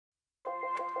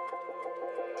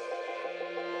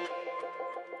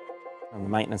I'm the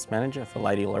maintenance manager for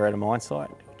Lady Loretta mine site,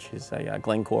 which is a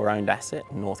Glencore-owned asset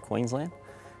in North Queensland.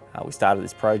 We started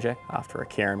this project after a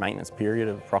care and maintenance period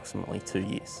of approximately 2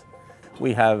 years.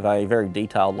 We have a very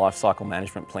detailed life cycle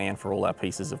management plan for all our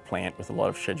pieces of plant with a lot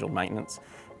of scheduled maintenance.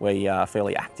 We are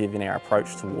fairly active in our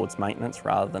approach towards maintenance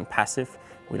rather than passive.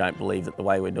 We don't believe that the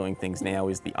way we're doing things now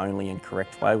is the only and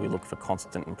correct way. We look for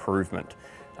constant improvement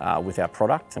with our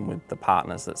product and with the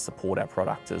partners that support our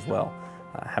product as well.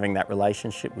 Having that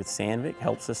relationship with Sandvik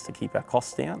helps us to keep our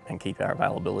costs down and keep our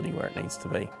availability where it needs to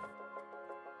be.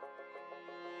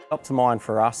 Up to mine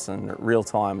for us, and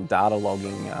real-time data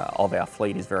logging of our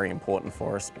fleet is very important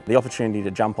for us. The opportunity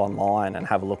to jump online and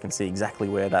have a look and see exactly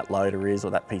where that loader is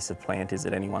or that piece of plant is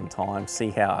at any one time, see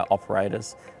how our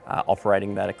operators are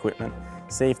operating that equipment,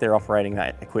 see if they're operating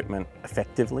that equipment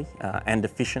effectively and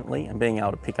efficiently, and being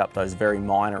able to pick up those very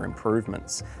minor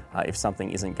improvements if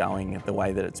something isn't going the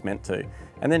way that it's meant to.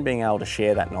 And then being able to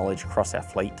share that knowledge across our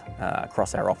fleet,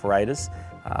 across our operators.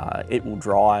 It will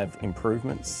drive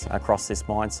improvements across this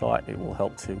mine site. It will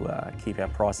help to keep our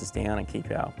prices down and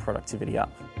keep our productivity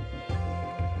up.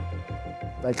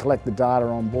 They collect the data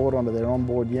on board onto their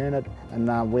onboard unit,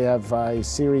 and we have a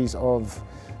series of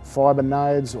fibre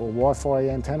nodes or Wi-Fi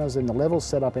antennas in the levels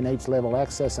set up in each level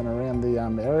access and around the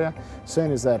area. As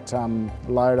soon as that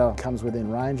loader comes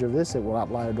within range of this, it will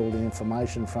upload all the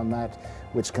information from that,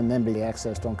 which can then be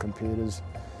accessed on computers,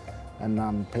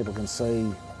 and people can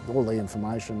see all the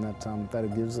information that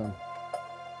it gives them.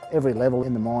 Every level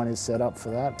in the mine is set up for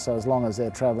that, so as long as they're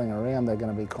travelling around, they're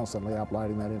going to be constantly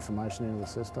uploading that information into the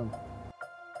system.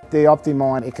 The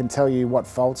OptiMine, it can tell you what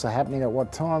faults are happening at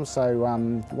what time, so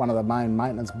one of the main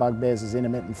maintenance bugbears is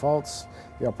intermittent faults.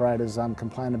 The operators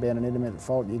complain about an intermittent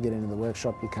fault, you get into the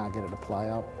workshop, you can't get it to play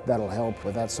up. That'll help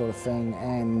with that sort of thing.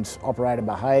 And operator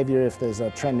behaviour, if there's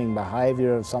a trending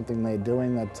behaviour of something they're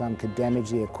doing that could damage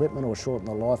the equipment or shorten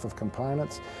the life of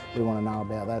components, we want to know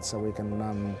about that so we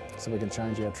can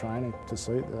change our training to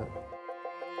suit that.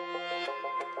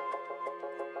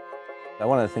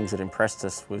 One of the things that impressed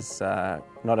us was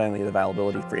not only the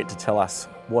availability for it to tell us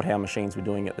what our machines were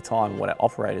doing at the time, what our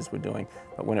operators were doing,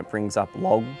 but when it brings up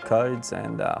log codes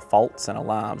and faults and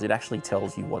alarms, it actually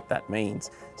tells you what that means.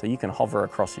 So you can hover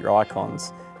across your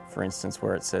icons, for instance,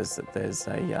 where it says that there's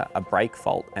a brake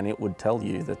fault, and it would tell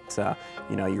you that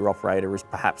your operator is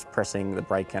perhaps pressing the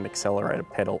brake and accelerator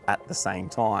pedal at the same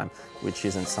time, which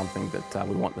isn't something that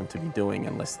we want them to be doing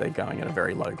unless they're going at a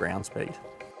very low ground speed.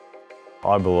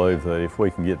 I believe that if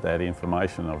we can get that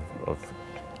information of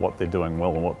what they're doing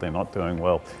well and what they're not doing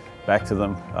well back to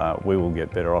them, we will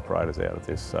get better operators out of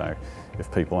this. So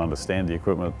if people understand the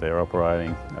equipment they're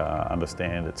operating,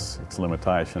 understand its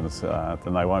limitations,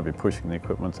 then they won't be pushing the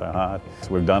equipment so hard.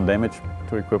 So we've done damage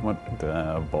to equipment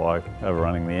by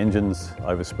overrunning the engines,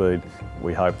 overspeed.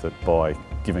 We hope that by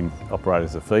giving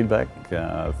operators the feedback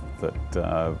that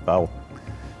they'll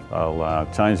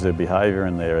change their behaviour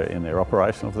in their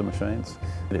operation of the machines.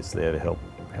 It's there to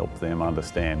help them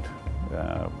understand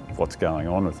what's going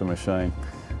on with the machine,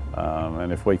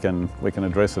 and if we can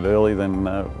address it early, then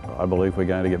I believe we're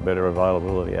going to get better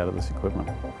availability out of this equipment.